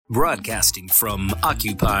Broadcasting from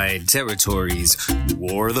occupied territories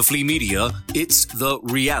or the flea media, it's the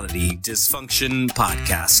Reality Dysfunction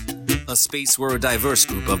Podcast. A space where a diverse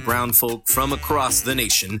group of brown folk from across the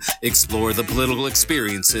nation explore the political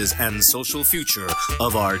experiences and social future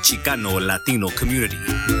of our Chicano Latino community.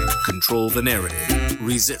 Control the narrative.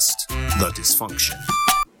 Resist the dysfunction.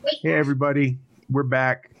 Hey, everybody. We're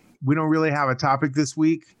back. We don't really have a topic this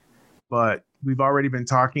week, but we've already been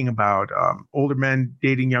talking about older men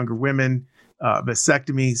dating younger women,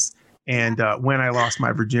 vasectomies, and when I lost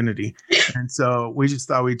my virginity. And so we just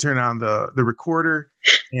thought we'd turn on the recorder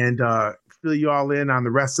and fill you all in on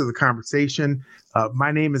the rest of the conversation.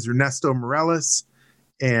 My name is Ernesto Morales,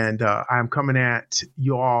 and I'm coming at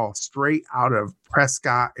you all straight out of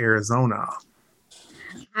Prescott, Arizona.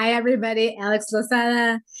 Hi, everybody. Alex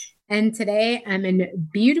Lozada. And today I'm in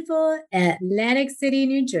beautiful Atlantic City,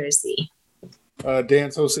 New Jersey. Dan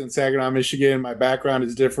Sosa in Saginaw, Michigan. My background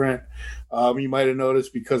is different. You might have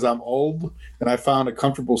noticed because I'm old and I found a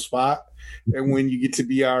comfortable spot. And when you get to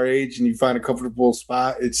be our age and you find a comfortable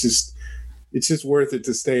spot, it's just worth it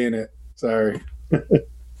to stay in it. Sorry.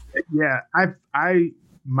 Yeah,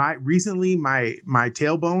 recently my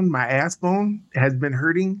tailbone, my ass bone has been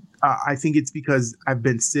hurting. I think it's because I've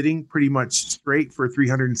been sitting pretty much straight for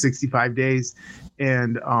 365 days,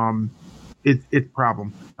 and it's a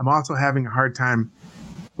problem. I'm also having a hard time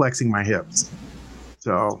flexing my hips.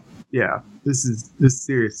 So yeah, this is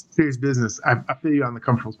serious business. I feel you on the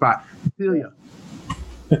comfortable spot. I feel you.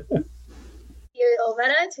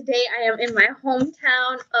 Today I am in my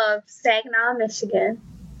hometown of Saginaw, Michigan.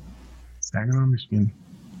 Saginaw, Michigan.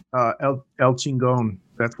 El Chingon.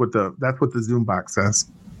 That's what the Zoom box says.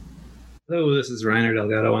 Hello, this is Reiner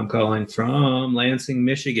Delgado. I'm calling from Lansing,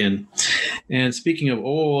 Michigan. And speaking of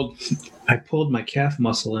old, I pulled my calf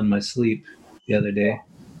muscle in my sleep the other day.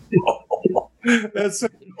 That's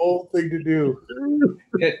such an old thing to do.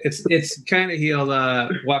 It's kind of healed.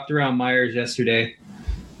 Walked around Myers yesterday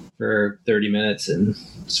for 30 minutes and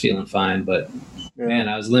was feeling fine. But man,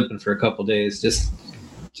 I was limping for a couple days just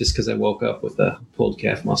because I woke up with a pulled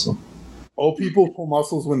calf muscle. Old people pull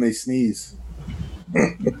muscles when they sneeze.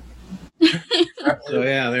 So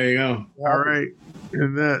yeah, there you go. All right,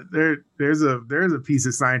 and there's a piece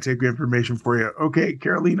of scientific information for you. Okay,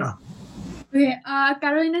 Carolina. Okay,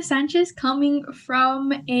 Carolina Sanchez coming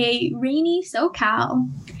from a rainy SoCal.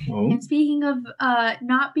 Oh. And speaking of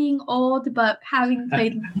not being old, but having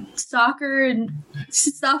played soccer and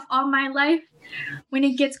stuff all my life, when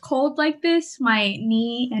it gets cold like this, my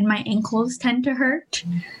knee and my ankles tend to hurt.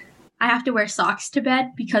 I have to wear socks to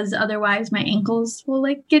bed because otherwise my ankles will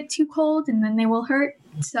get too cold and then they will hurt.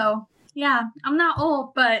 So yeah, I'm not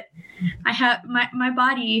old, but I have my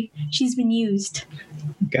body, she's been used.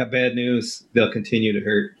 Got bad news. They'll continue to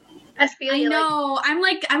hurt. I know.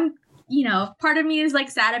 I'm part of me is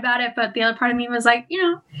sad about it, but the other part of me was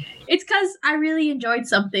it's because I really enjoyed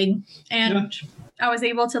something and I was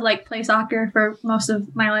able to play soccer for most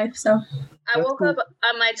of my life. So I woke up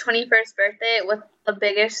on my 21st birthday with the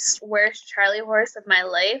biggest, worst Charlie horse of my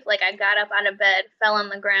life. I got up out of bed, fell on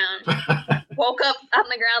the ground, woke up on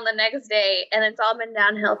the ground the next day, and it's all been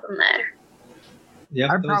downhill from there.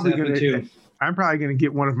 Yeah, I'm probably gonna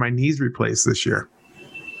get one of my knees replaced this year.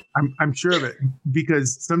 I'm sure of it,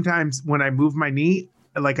 because sometimes when I move my knee,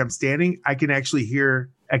 I'm standing, I can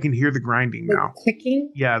hear the grinding now.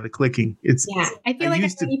 Clicking? Yeah, the clicking. I feel like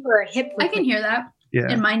I'm ready for a hip. I can hear that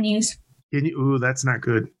in my knees. Ooh, that's not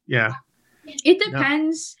good. Yeah. It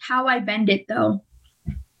depends how I bend it, though.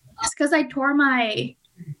 It's because I tore my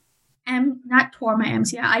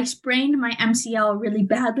MCL. I sprained my MCL really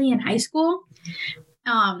badly in high school.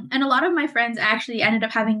 And a lot of my friends actually ended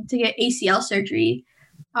up having to get ACL surgery.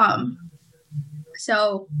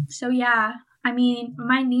 So yeah. I mean,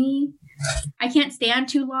 my knee, I can't stand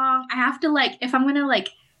too long. I have to if I'm gonna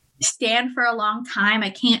stand for a long time, I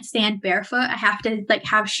can't stand barefoot. I have to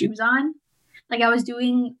have shoes on. I was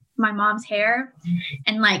doing my mom's hair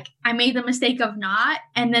and I made the mistake of not,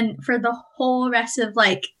 and then for the whole rest of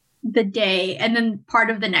the day and then part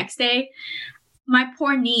of the next day, my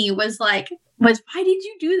poor knee was why did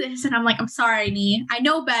you do this? And I'm I'm sorry, knee. I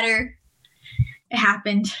know better. It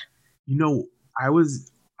happened.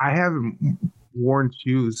 I haven't worn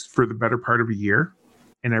shoes for the better part of a year.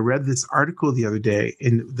 And I read this article the other day,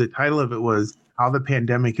 and the title of it was How the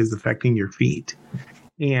Pandemic is Affecting Your Feet.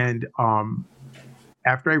 And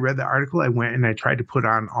after I read the article, I went and I tried to put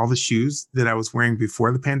on all the shoes that I was wearing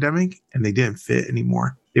before the pandemic, and they didn't fit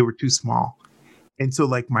anymore. They were too small. And so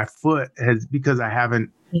my foot has, because I haven't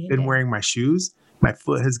been wearing my shoes, my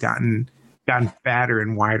foot has gotten fatter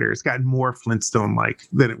and wider. It's gotten more Flintstone-like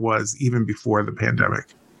than it was even before the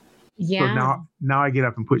pandemic. Yeah. So now I get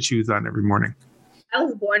up and put shoes on every morning. I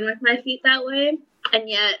was born with my feet that way, and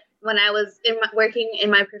yet when I was working in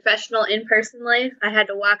my professional in-person life, I had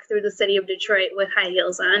to walk through the city of Detroit with high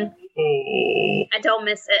heels on. Oh. I don't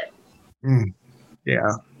miss it.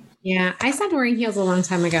 Yeah. Yeah, I stopped wearing heels a long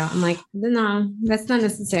time ago. I'm like, no, that's not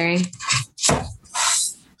necessary.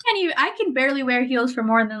 I can barely wear heels for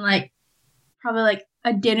more than probably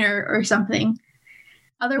a dinner or something.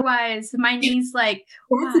 Otherwise, my knees That's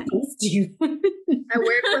supposed to. I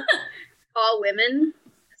work with all women,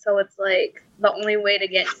 so it's like the only way to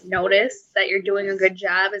get noticed that you're doing a good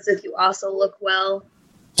job is if you also look well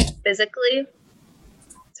physically.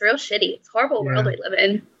 It's real shitty. It's a horrible world we live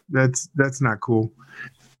in. That's not cool.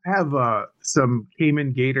 I have some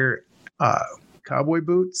Cayman Gator cowboy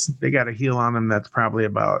boots. They got a heel on them that's probably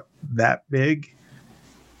about that big.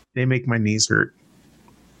 They make my knees hurt.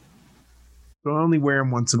 So I only wear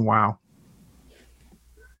them once in a while.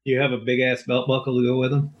 You have a big ass belt buckle to go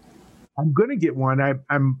with them? I'm gonna get one.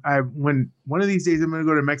 When one of these days I'm gonna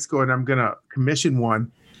go to Mexico and I'm gonna commission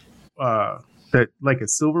one, that like a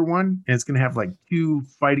silver one, and it's gonna have like 2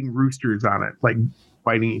 fighting roosters on it, like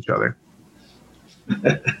fighting each other.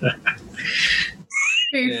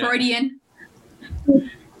 Very Freudian.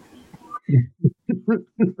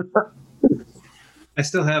 I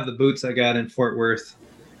still have the boots I got in Fort Worth.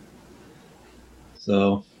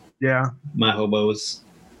 So yeah, my hobos.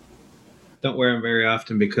 Don't wear them very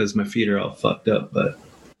often because my feet are all fucked up. But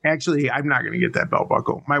actually, I'm not gonna get that belt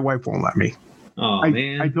buckle. My wife won't let me. Oh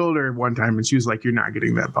man! I told her one time, and she was like, "You're not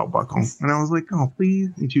getting that belt buckle." And I was like, "Oh, please!"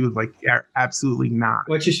 And she was like, "Yeah, absolutely not."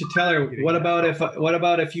 What you should tell her? What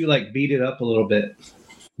about if you like beat it up a little bit?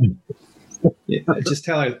 Yeah, just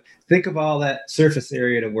tell her. Think of all that surface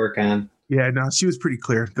area to work on. Yeah, no, she was pretty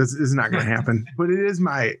clear. This is not going to happen. But it's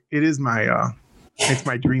my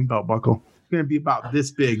dream belt buckle. It's going to be about this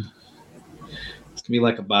big. It's gonna be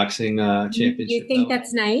like a boxing championship. You think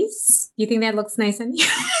that's nice? You think that looks nice on you?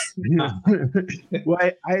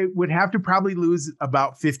 Well, I would have to probably lose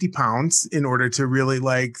about 50 pounds in order to really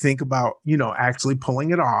like think about, actually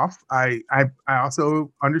pulling it off. I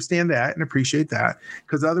also understand that and appreciate that,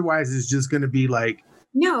 because otherwise it's just going to be like,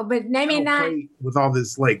 no, but I mean, not with all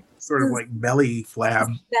this like sort of like belly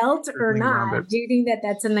flab belt or not. Do you think that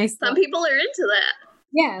that's a nice? Some people are into that.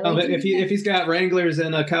 Yeah, but if he's got Wranglers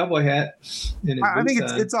and a cowboy hat, and I think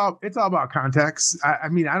it's all about context. I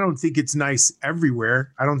mean, I don't think it's nice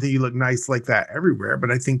everywhere. I don't think you look nice like that everywhere.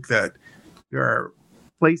 But I think that there are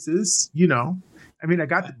places, I mean, I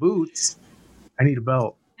got the boots. I need a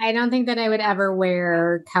belt. I don't think that I would ever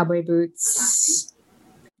wear cowboy boots.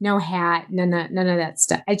 No hat, none of that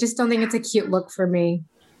stuff. I just don't think it's a cute look for me.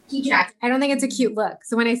 I don't think it's a cute look.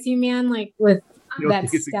 So when I see a man like with that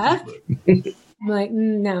stuff. I'm like,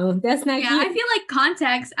 no, that's not cute. I feel like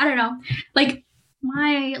context, I don't know. Like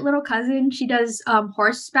my little cousin, she does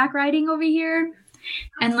horseback riding over here.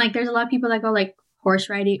 And like there's a lot of people that go like horse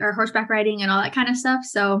riding or horseback riding and all that kind of stuff.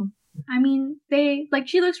 So I mean,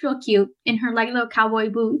 she looks real cute in her like little cowboy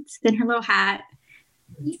boots and her little hat.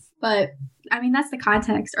 But I mean, that's the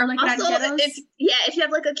context. Or like also, if you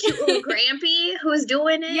have like a cute little grampy who's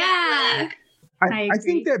doing it. Yeah. I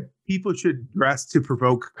think that people should dress to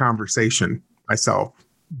provoke conversation. Myself,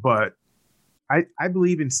 but I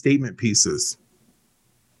believe in statement pieces.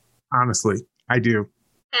 Honestly, I do.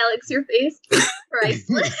 Alex, your face,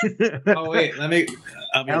 priceless. Oh wait, Alex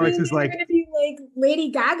is like, you're gonna be like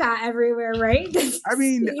Lady Gaga everywhere, right? I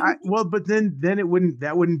mean, but then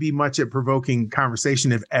that wouldn't be much at provoking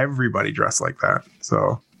conversation if everybody dressed like that.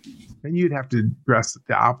 So then you'd have to dress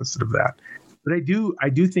the opposite of that. But I do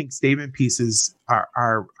think statement pieces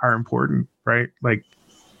are important, right? Like,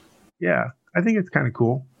 yeah. I think it's kind of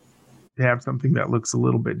cool to have something that looks a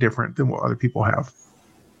little bit different than what other people have.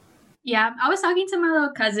 Yeah, I was talking to my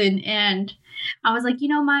little cousin and I was like,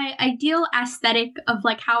 my ideal aesthetic of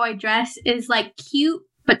like how I dress is like cute,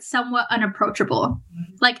 but somewhat unapproachable.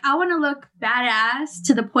 Like I want to look badass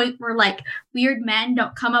to the point where like weird men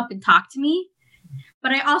don't come up and talk to me.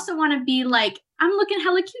 But I also want to be like, I'm looking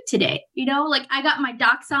hella cute today. Like I got my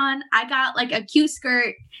docs on. I got like a cute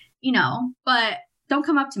skirt, but don't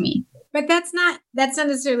come up to me. But that's not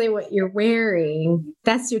necessarily what you're wearing.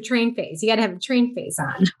 That's your train face. You got to have a train face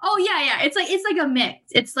on. Oh yeah. It's like a mix.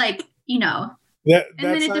 It's like, and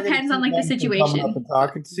then it depends on like the situation.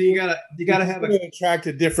 So you gotta have attract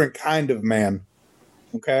a different kind of man.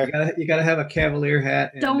 Okay. You gotta have a cavalier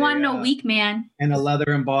hat. Don't want no weak man. And a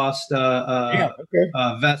leather embossed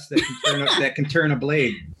vest that can turn a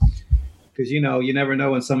blade. Because you never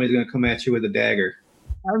know when somebody's gonna come at you with a dagger.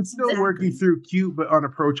 I'm still working through cute but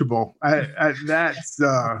unapproachable.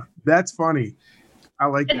 That's funny. I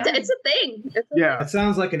like that. It's a thing. Yeah. That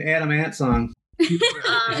sounds like an Adam Ant song.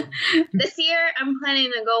 This year, I'm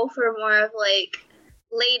planning to go for more of like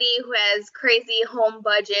lady who has crazy home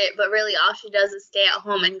budget, but really all she does is stay at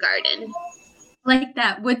home and garden. Like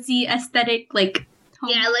that woodsy aesthetic, like home.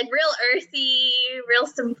 Yeah, like real earthy, real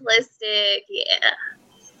simplistic. Yeah,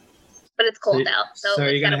 but it's cold out, so are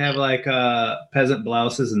you it's gonna gotta have wait. like peasant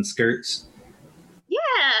blouses and skirts?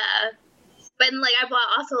 Yeah, but like I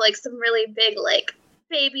bought also like some really big like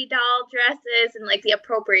baby doll dresses and like the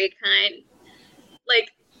appropriate kind.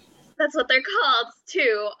 Like that's what they're called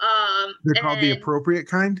too. They're called the appropriate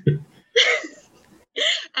kind. And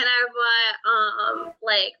I bought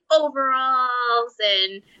like overalls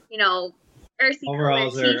and earthy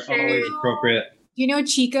Overalls colored are always t-shirts. appropriate. You know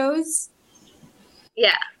Chico's?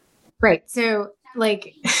 Yeah, Right. So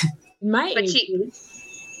like in my but age cheap.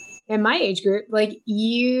 group, like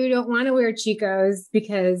you don't want to wear Chico's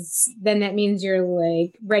because then that means you're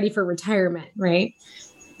like ready for retirement, right?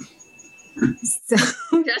 So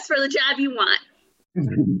Dress for the job you want.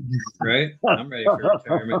 Right? I'm ready for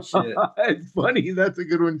retirement shit. It's funny. That's a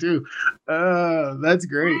good one too. That's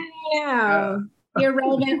great. yeah.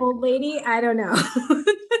 Irrelevant old lady. I don't know.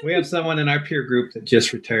 We have someone in our peer group that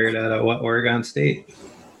just retired out of Oregon State.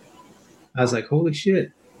 I was like, holy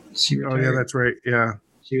shit. She retired. Oh yeah, that's right. Yeah.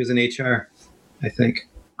 She was in HR, I think.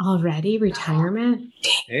 Already retirement?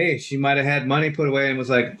 Hey, she might have had money put away and was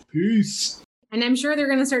like, peace. And I'm sure they're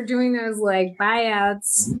going to start doing those like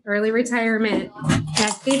buyouts, early retirement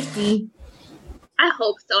at 50. I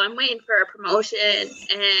hope so. I'm waiting for a promotion,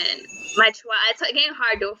 and my chihuahua. It's getting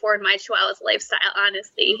hard to afford my chihuahua's lifestyle.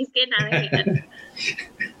 Honestly, he's getting out of hand.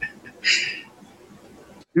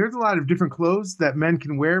 There's a lot of different clothes that men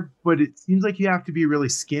can wear, but it seems like you have to be really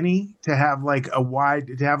skinny to have like a wide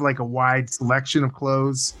selection of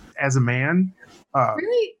clothes as a man.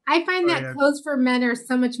 Really, I find that clothes for men are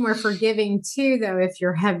so much more forgiving too, though, if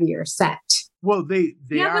you're heavier set. Well, they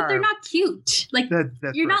are, but they're not cute. Like that's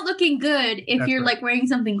you're right. not looking good if That's you're right. like wearing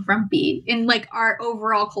something frumpy in like our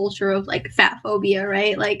overall culture of like fat phobia,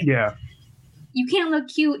 right? Like Yeah. you can't look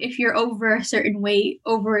cute if you're over a certain weight,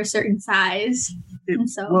 over a certain size.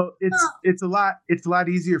 It's a lot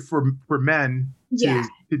easier for men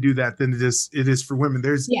to do that than it is for women.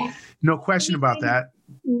 There's no question about that.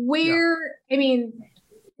 I mean,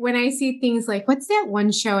 when I see things like, what's that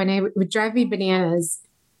one show? And it would drive me bananas.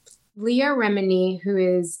 Leah Remini, who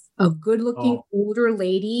is a good looking older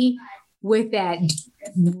lady with that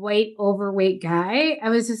white overweight guy. I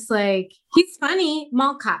was just like, he's funny,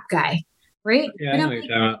 mall cop guy, right? Yeah, I know what you're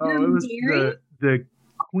talking about. It was the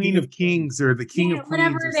Queen of Kings or the King of Queens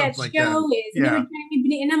whatever or that something show like that. is. And, it would drive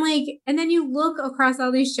me and I'm like, and then you look across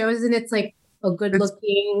all these shows and it's like a good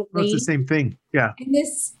looking lady. It's the same thing. Yeah. And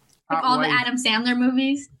this like all the Adam Sandler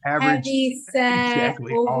movies. Average. Heavy set,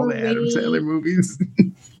 Exactly. All the Adam Sandler movies.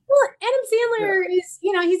 Well, Adam Sandler is,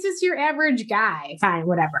 he's just your average guy. Fine,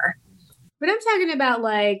 whatever. But I'm talking about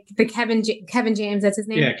like the Kevin James, that's his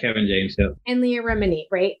name? Yeah, Kevin James, yeah. And Leah Remini,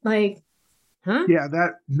 right? Like, huh? Yeah,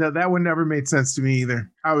 that one never made sense to me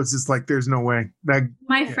either. I was just like, there's no way.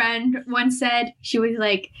 My friend once said, she was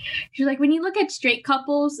like, when you look at straight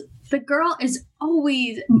couples, the girl is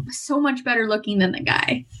always so much better looking than the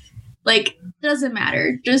guy. Like, doesn't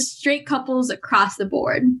matter. Just straight couples across the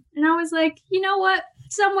board. And I was like, you know what?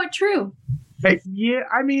 Somewhat true. Yeah,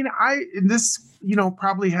 I mean, this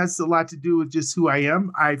probably has a lot to do with just who I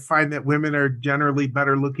am. I find that women are generally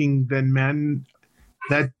better looking than men.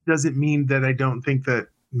 That doesn't mean that I don't think that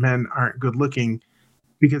men aren't good looking,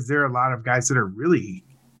 because there are a lot of guys that are really,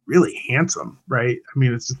 really handsome, right? I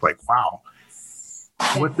mean, it's just like, wow.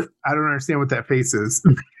 I don't understand what that face is.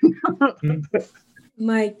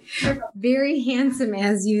 Like, very handsome,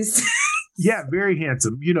 as you said. Yeah, very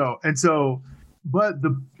handsome, and so, but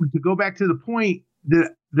to go back to the point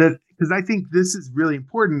that because I think this is really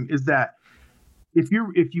important, is that if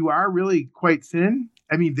you are really quite thin,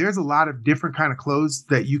 I mean, there's a lot of different kind of clothes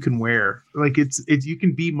that you can wear. Like it's you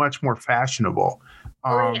can be much more fashionable.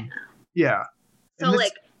 Yeah. So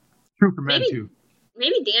like, true for men too.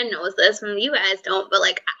 Maybe Dan knows this, and you guys don't, but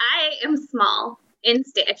like I am small in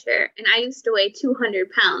stature, and I used to weigh 200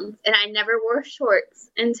 pounds, and I never wore shorts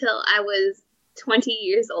until I was 20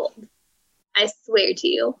 years old. I swear to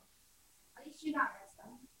you.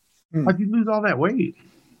 How'd you lose all that weight?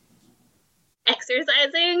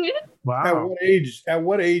 Exercising. Wow. At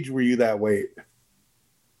what age were you that weight?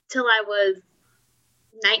 Till I was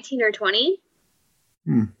 19 or 20.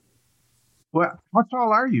 Well, how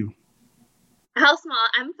tall are you? How small?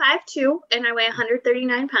 I'm 5'2", and I weigh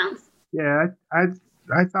 139 pounds. Yeah,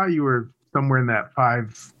 I thought you were somewhere in that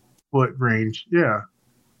 5 foot range. Yeah.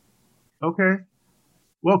 Okay.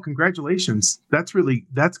 Well, congratulations. That's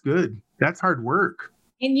good. That's hard work.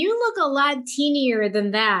 And you look a lot teenier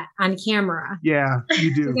than that on camera. Yeah,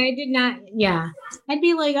 you do. I did not. Yeah, I'd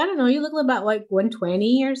be like, I don't know. You look about like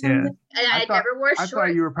 120 or something. And I never wore shorts. I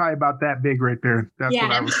thought you were probably about that big right there. That's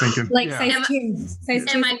what I was thinking. Like size 2. Size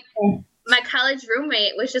 2. My college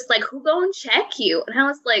roommate was just like, "Who go and check you?" And I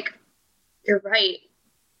was like, "You're right.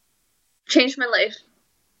 Changed my life."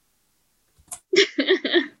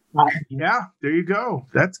 Yeah, there you go.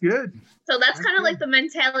 That's good. So that's kind of like the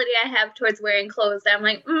mentality I have towards wearing clothes. I'm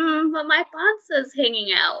like, but my boss is hanging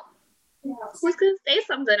out. Who's going to say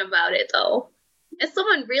something about it, though? Is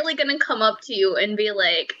someone really going to come up to you and be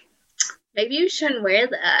like, maybe you shouldn't wear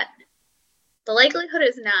that? The likelihood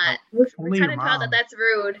is not. We're kind of taught that that's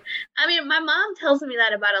rude. I mean, my mom tells me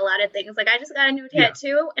that about a lot of things. Like, I just got a new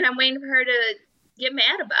tattoo, and I'm waiting for her to get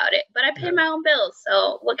mad about it, but I pay my own bills,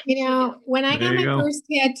 so what can you do? When I got my first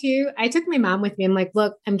tattoo, I took my mom with me. I'm like,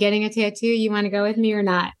 look, I'm getting a tattoo. You want to go with me or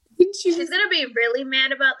not? She's gonna be really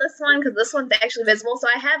mad about this one because this one's actually visible. So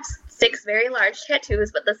I have 6 very large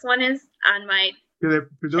tattoos, but this one is on my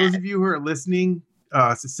for those of you who are listening,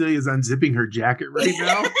 Cecilia's unzipping her jacket right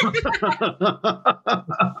now.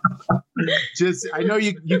 Just, I know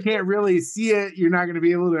you can't really see it. You're not going to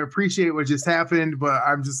be able to appreciate what just happened, but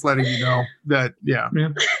I'm just letting you know that, yeah.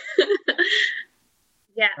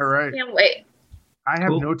 Yeah. All right. Can't wait. I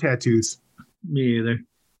have no tattoos. Me either.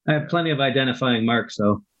 I have plenty of identifying marks,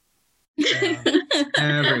 though.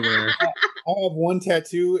 Everywhere. I have one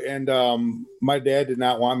tattoo, and my dad did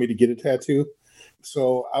not want me to get a tattoo.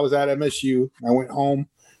 So I was at MSU. I went home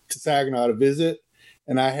to Saginaw to visit,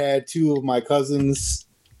 and I had 2 of my cousins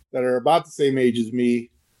that are about the same age as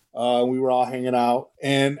me. We were all hanging out,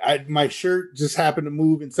 and my shirt just happened to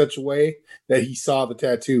move in such a way that he saw the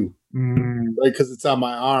tattoo, right? Because it's on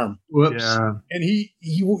my arm. Whoops. Yeah. And he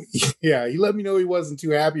let me know he wasn't too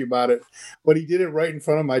happy about it, but he did it right in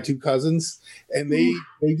front of my 2 cousins, and they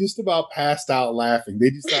just about passed out laughing. They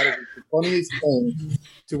just thought it was the funniest thing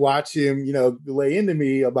to watch him, lay into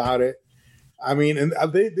me about it. I mean, and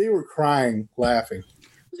they were crying, laughing.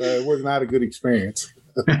 So it was not a good experience.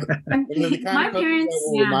 My parents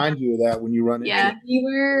will remind you of that when you run into it. You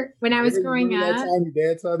were, when I was growing up. That time your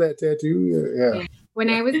dad saw that tattoo? Yeah. When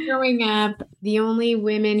I was growing up, the only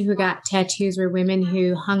women who got tattoos were women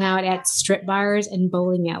who hung out at strip bars and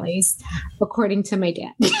bowling alleys, according to my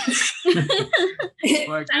dad. I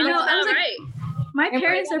know. I was right. My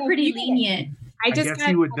parents are pretty lenient. I guess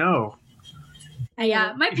you would know.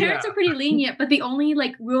 Yeah, my parents are pretty lenient, but the only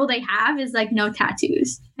rule they have is no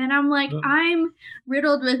tattoos. And I'm like, I'm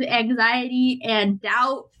riddled with anxiety and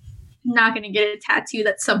doubt. Not gonna get a tattoo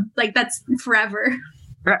that's that's forever.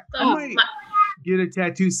 I might get a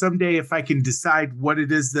tattoo someday if I can decide what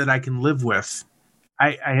it is that I can live with.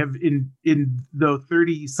 I have in the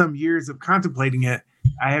 30 some years of contemplating it,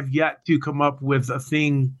 I have yet to come up with a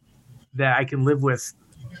thing that I can live with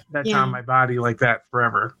that's on my body like that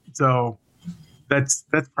forever. So that's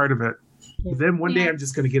part of it. But then one day I'm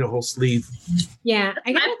just going to get a whole sleeve. Yeah.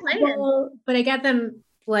 I got a couple, but I got them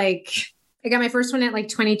I got my first one at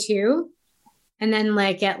 22 and then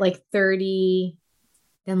at 30,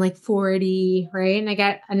 then 40, right? And I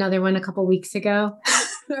got another one a couple weeks ago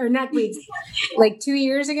or not weeks, 2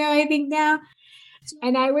 years ago, I think now.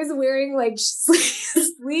 And I was wearing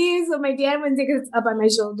sleeves. So my dad wouldn't take it up on my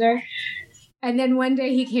shoulder. And then one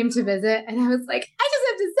day he came to visit and I was like, I just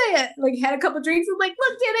have to say it. Had a couple drinks. I'm like,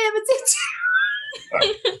 look, Dad, I have a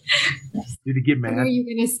tattoo. Did he get mad? When are you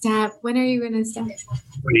going to stop? When are you going to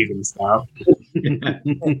stop?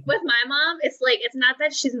 With my mom, it's not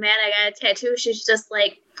that she's mad I got a tattoo. She's just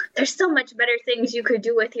like, there's so much better things you could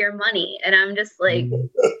do with your money. And I'm just like...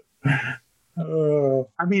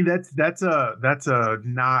 I mean, that's not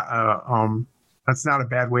a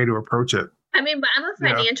bad way to approach it. I mean, but I'm a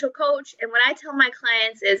financial coach, and what I tell my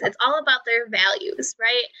clients is it's all about their values,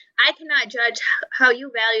 right? I cannot judge how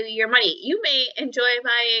you value your money. You may enjoy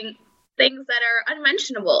buying things that are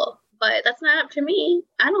unmentionable, but that's not up to me.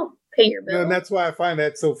 I don't pay your bill. And that's why I find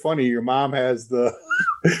that so funny. Your mom has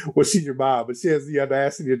she's your mom, but she has the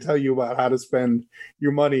audacity to tell you about how to spend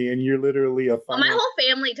your money, and you're literally a my whole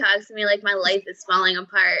family talks to me like my life is falling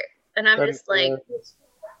apart, and I'm just like...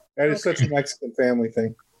 That is such a Mexican family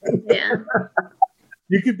thing. Yeah.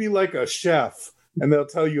 You could be like a chef and they'll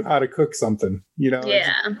tell you how to cook something, Yeah.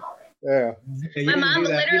 Yeah. My mom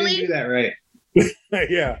literally... You didn't do that right.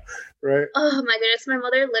 Yeah, right. Oh my goodness, my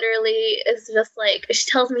mother literally is just she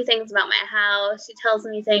tells me things about my house. She tells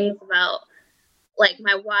me things about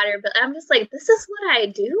my water bill. I'm just like, this is what I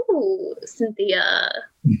do, Cynthia.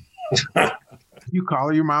 You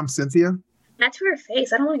call your mom Cynthia? Not to her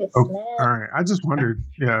face. I don't want to get Oh, slapped. all right. I just wondered.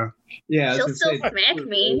 Yeah. Yeah, She'll still smack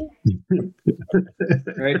me.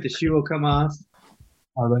 Right, the shoe will come off.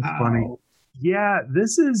 Oh, that's funny. Yeah,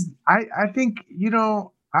 this is. I think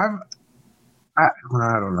I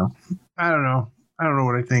don't know. I don't know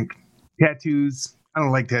what I think. Tattoos. I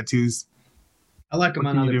don't like tattoos. I like them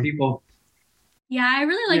on other people. Yeah, I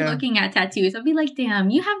really like looking at tattoos. I'll be like, damn,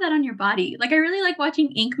 you have that on your body. Like, I really like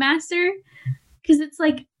watching Ink Master because it's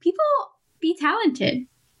like people be talented,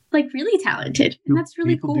 like really talented, and that's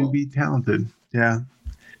really cool. People do be talented. Yeah,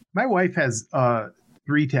 my wife has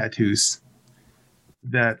 3 tattoos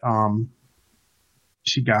that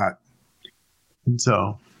she got, and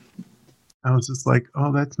so I was just like,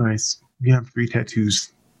 oh, that's nice. You have 3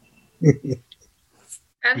 tattoos. Yep.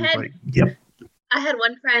 I had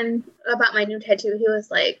one friend about my new tattoo. He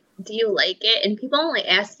was like, do you like it? And people only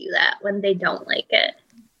ask you that when they don't like it.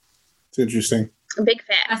 It's interesting. A big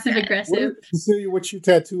fat. Passive aggressive. What's your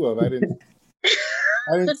tattoo of? I didn't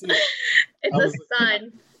see it. It's a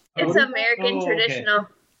sun. It's American traditional.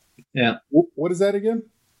 Yeah. What is that again?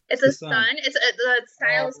 It's a sun. The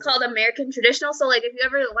style is called American traditional. So, like, if you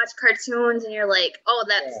ever watch cartoons and you're like, oh,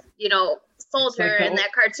 that's, soldier, like and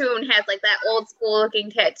that cartoon has like that old school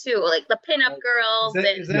looking tattoo, like the pinup girls.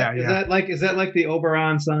 Is that like the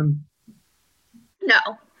Oberon sun? No.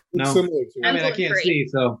 I mean, I can't see,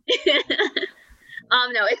 so.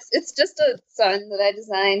 No, it's just a sun that I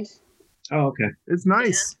designed. Oh, okay. It's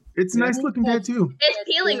nice. Yeah. It's a nice looking tattoo. It's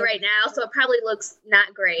peeling right now, so it probably looks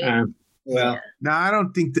not great. Well, no, I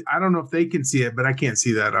don't know if they can see it, but I can't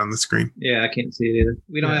see that on the screen. Yeah, I can't see it either.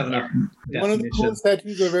 We don't have enough definition. One of the coolest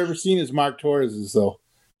tattoos I've ever seen is Mark Torres's, though.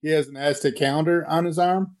 He has an Aztec calendar on his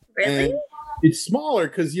arm. Really? And it's smaller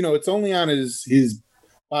because, it's only on his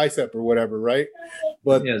bicep or whatever, right?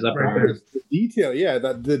 But the detail,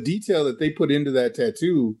 the detail that they put into that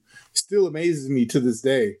tattoo still amazes me to this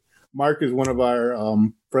day. Mark is one of our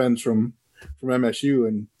friends from MSU,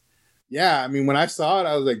 and yeah, I mean, when I saw it,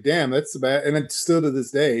 I was like, damn, that's the bad. And it's still to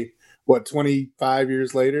this day, 25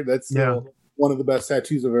 years later, that's still one of the best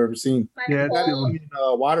tattoos I've ever seen. Yeah, that's in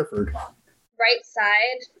Waterford. Right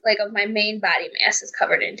side, like of my main body mass, is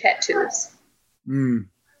covered in tattoos.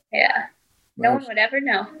 Yeah. No one would ever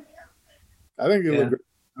know. I think it look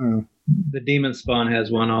great. The demon spawn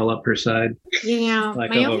has one all up her side. Yeah,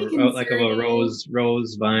 like of a rose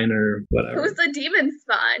vine or whatever. Who's the demon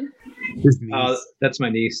spawn? That's my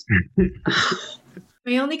niece.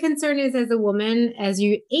 My only concern is, as a woman, as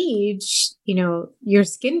you age, your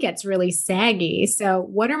skin gets really saggy. So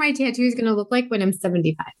what are my tattoos going to look like when I'm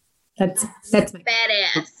 75? That's my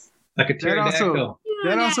badass. Like a pterodactyl.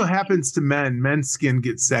 That also happens to men. Men's skin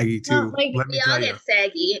gets saggy too. We all get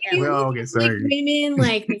saggy. We all get saggy. Like women,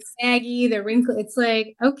 like the saggy, the wrinkle. It's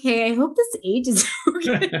like, okay, I hope this ages.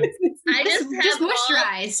 I just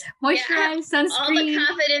moisturize, sunscreen. All the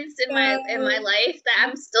confidence in my life that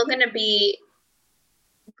I'm still gonna be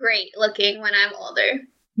great looking when I'm older.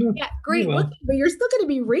 Yeah, great looking, but you're still gonna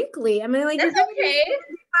be wrinkly. I mean, like that's okay.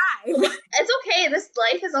 It's okay. This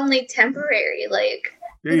life is only temporary. Like.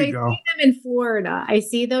 There you go. I see them in Florida. I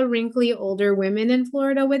see the wrinkly older women in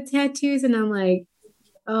Florida with tattoos, and I'm like,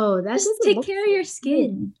 oh, that's just take care of your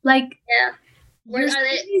skin. Like, your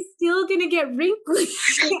skin is still gonna get wrinkly.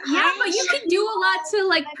 Yeah, but you can do a lot to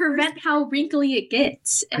like prevent how wrinkly it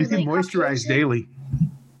gets. You can moisturize daily.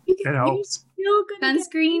 It helps.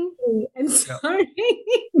 Sunscreen. I'm sorry.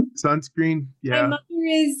 Sunscreen. Yeah. My mother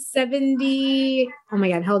is 70. Oh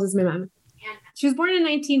my God, how old is my mom? She was born in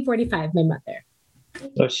 1945. My mother.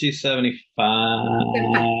 So she's 75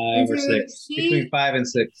 or 6. Between 5 and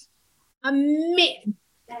 6.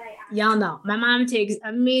 Y'all know my mom takes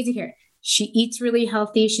amazing care. She eats really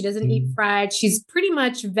healthy. She doesn't eat fried. She's pretty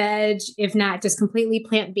much veg, if not just completely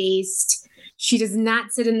plant-based. She does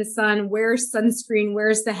not sit in the sun, wears sunscreen,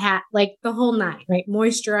 wears the hat, like the whole nine, right?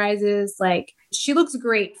 Moisturizes. Like, she looks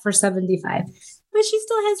great for 75, but she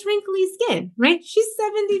still has wrinkly skin, right? She's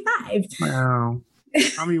 75. Wow.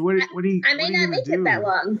 I mean, what do you? I may not make it that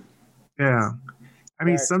long. Yeah, I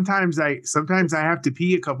mean, sometimes I have to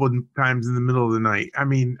pee a couple of times in the middle of the night. I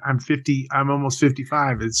mean, I'm 50. I'm almost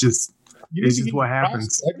 55. It's just what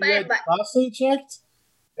happens. Have you had prostate checked?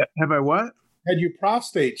 Have I what? Had your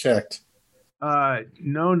prostate checked?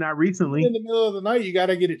 No, not recently. In the middle of the night, you got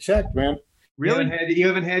to get it checked, man. Really? You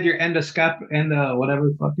haven't had your endoscope and whatever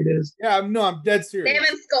the fuck it is? Yeah, I'm dead serious. They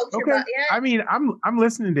haven't scoped your butt yet? I mean, I'm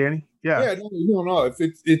listening, Danny. Yeah. Yeah, no. If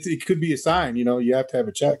it could be a sign, you have to have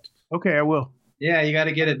it checked. Okay, I will. Yeah, you got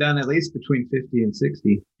to get it done at least between 50 and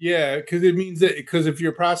 60. Yeah, because it means that if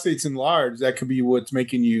your prostate's enlarged, that could be what's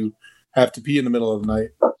making you have to pee in the middle of the night.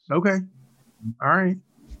 Okay. All right.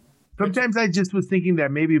 Sometimes I just was thinking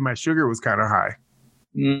that maybe my sugar was kind of high.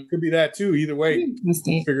 Could be that too. Either way,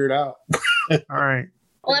 figure it out. All right.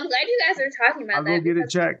 Well, I'm glad you guys are talking about that. I'll go get it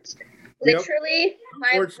checked. Literally,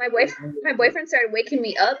 my boyfriend started waking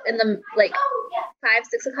me up in the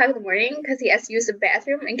 5-6 o'clock in the morning because he has to use the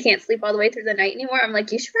bathroom and can't sleep all the way through the night anymore. I'm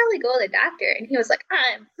like, you should probably go to the doctor. And he was like,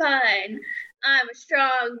 I'm fine. I'm a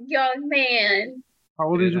strong young man. How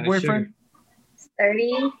old is your boyfriend?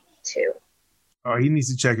 32. Oh, he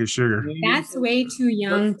needs to check his sugar. That's way too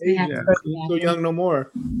young to have. He's so young no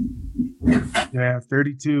more. Yeah,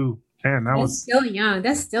 32. Man, That's still young.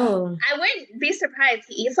 That's still. I wouldn't be surprised.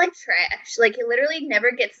 He eats like trash. Like, he literally never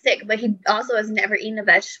gets sick, but he also has never eaten a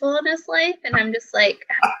vegetable in his life. And I'm just like,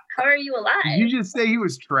 how are you alive? Did you just say he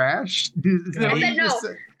was trash? I said no.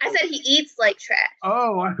 I said he eats like trash.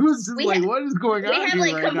 Oh, I was just what is going on? We have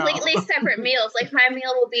like completely separate meals. Like, my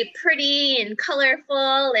meal will be pretty and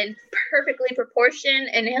colorful and perfectly proportioned,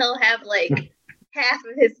 and he'll have like half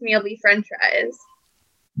of his meal be French fries.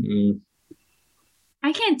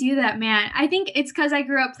 I can't do that, man. I think it's because I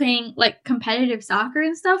grew up playing like competitive soccer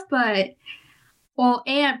and stuff, but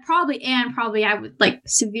and probably I was like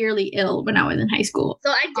severely ill when I was in high school. So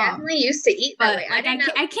I definitely used to eat that way. Like,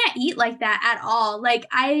 I can't eat like that at all. Like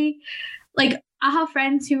I have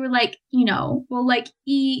friends who were like, will like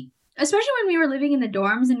eat, especially when we were living in the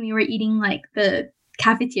dorms and we were eating like the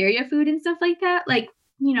cafeteria food and stuff like that. Like,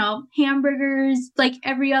 hamburgers like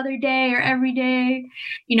every other day or every day,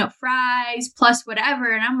 fries plus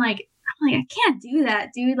whatever. And I'm like, I can't do that,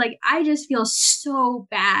 dude. Like, I just feel so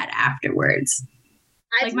bad afterwards.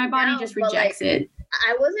 My body just rejects it.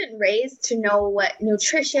 I wasn't raised to know what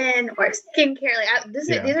nutrition or skincare,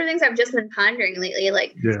 these are things I've just been pondering lately.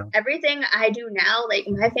 Everything I do now, like,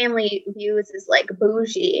 my family views as like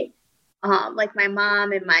bougie. Like, my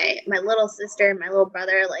mom and my little sister and my little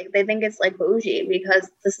brother, like, they think it's like bougie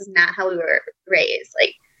because this is not how we were raised.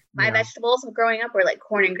 Like, my vegetables growing up were like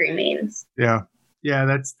corn and green beans. Yeah.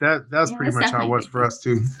 That's pretty much how it was for us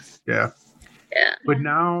too. Yeah. Yeah. But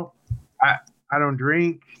now I don't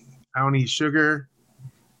drink. I don't eat sugar.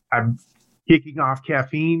 I'm kicking off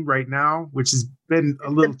caffeine right now, which has been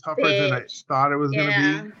a little tougher than I thought it was going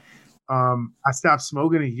to be. I stopped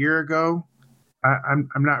smoking a year ago. I'm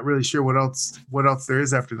not really sure what else there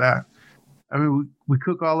is after that. I mean, we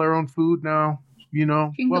cook all our own food now,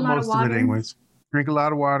 most of it anyways. Drink a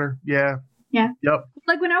lot of water. Yeah. Yeah. Yep.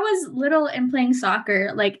 Like, when I was little and playing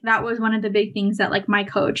soccer, like, that was one of the big things that, like, my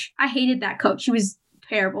coach, I hated that coach. He was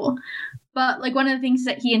terrible. But, like, one of the things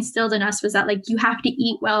that he instilled in us was that, like, you have to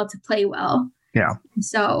eat well to play well. Yeah.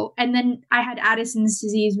 So, and then I had Addison's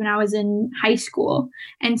disease when I was in high school.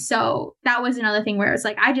 And so that was another thing where it's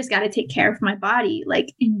like, I just got to take care of my body,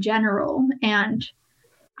 like, in general. And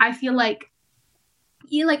I feel like,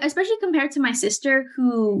 especially compared to my sister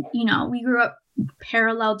who, we grew up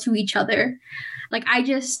parallel to each other. Like, I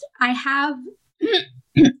have,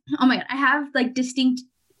 oh my God, I have like distinct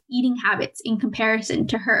eating habits in comparison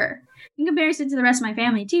to her, in comparison to the rest of my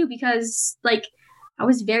family too, because like, I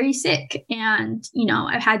was very sick and,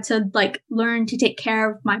 I've had to like learn to take care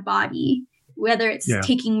of my body, whether it's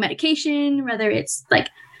taking medication, whether it's like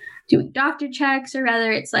doing doctor checks, or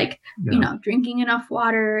whether it's like, drinking enough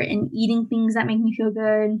water and eating things that make me feel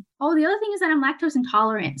good. Oh, the other thing is that I'm lactose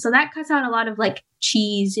intolerant. So that cuts out a lot of like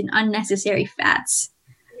cheese and unnecessary fats.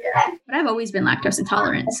 Yeah. But I've always been lactose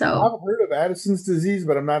intolerant. So I've heard of Addison's disease,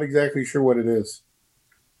 but I'm not exactly sure what it is.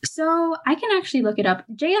 So I can actually look it up.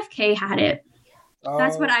 JFK had it.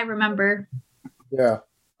 That's what I remember. Yeah.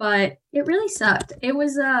 But it really sucked. It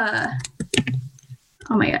was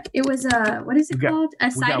oh my God. It was what is it called?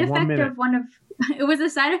 A side effect of it was a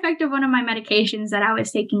side effect of one of my medications that I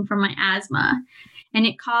was taking for my asthma. And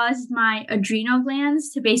it caused my adrenal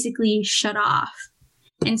glands to basically shut off.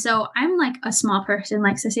 And so I'm like a small person,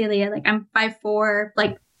 like Cecilia, like I'm 5'4",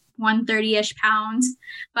 like 130-ish pounds,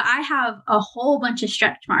 but I have a whole bunch of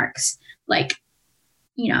stretch marks, like,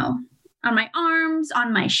 on my arms,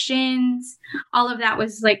 on my shins. All of that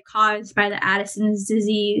was like caused by the Addison's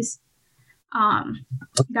disease.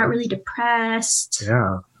 Got really depressed.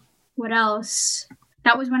 Yeah. What else?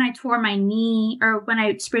 That was when I tore my knee, or when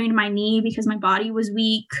I sprained my knee because my body was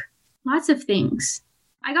weak. Lots of things.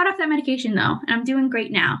 I got off that medication though, and I'm doing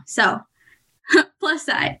great now. So, plus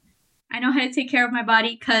side, I know how to take care of my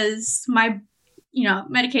body because my,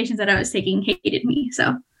 medications that I was taking hated me.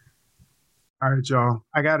 So. All right, y'all.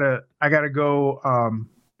 I gotta go.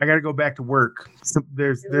 I gotta go back to work. So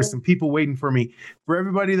there's some people waiting for me. For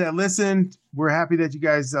everybody that listened, we're happy that you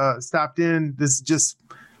guys stopped in. This is just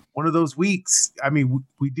one of those weeks. I mean,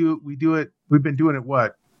 we do it. We've been doing it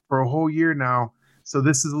for a whole year now. So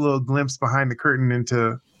this is a little glimpse behind the curtain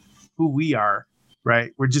into who we are,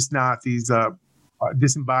 right? We're just not these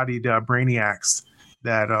disembodied brainiacs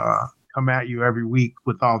that come at you every week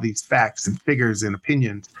with all these facts and figures and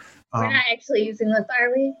opinions. We're not actually using this, are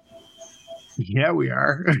we? Yeah, we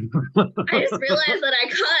are. I just realized that I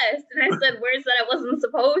cussed and I said words that I wasn't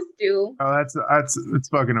supposed to. Oh, it's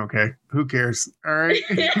fucking okay. Who cares? All right.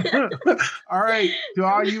 All right. To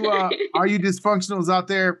all you dysfunctionals out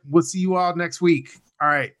there, we'll see you all next week. All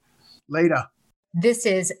right. Later. This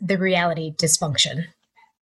is the Reality Dysfunction.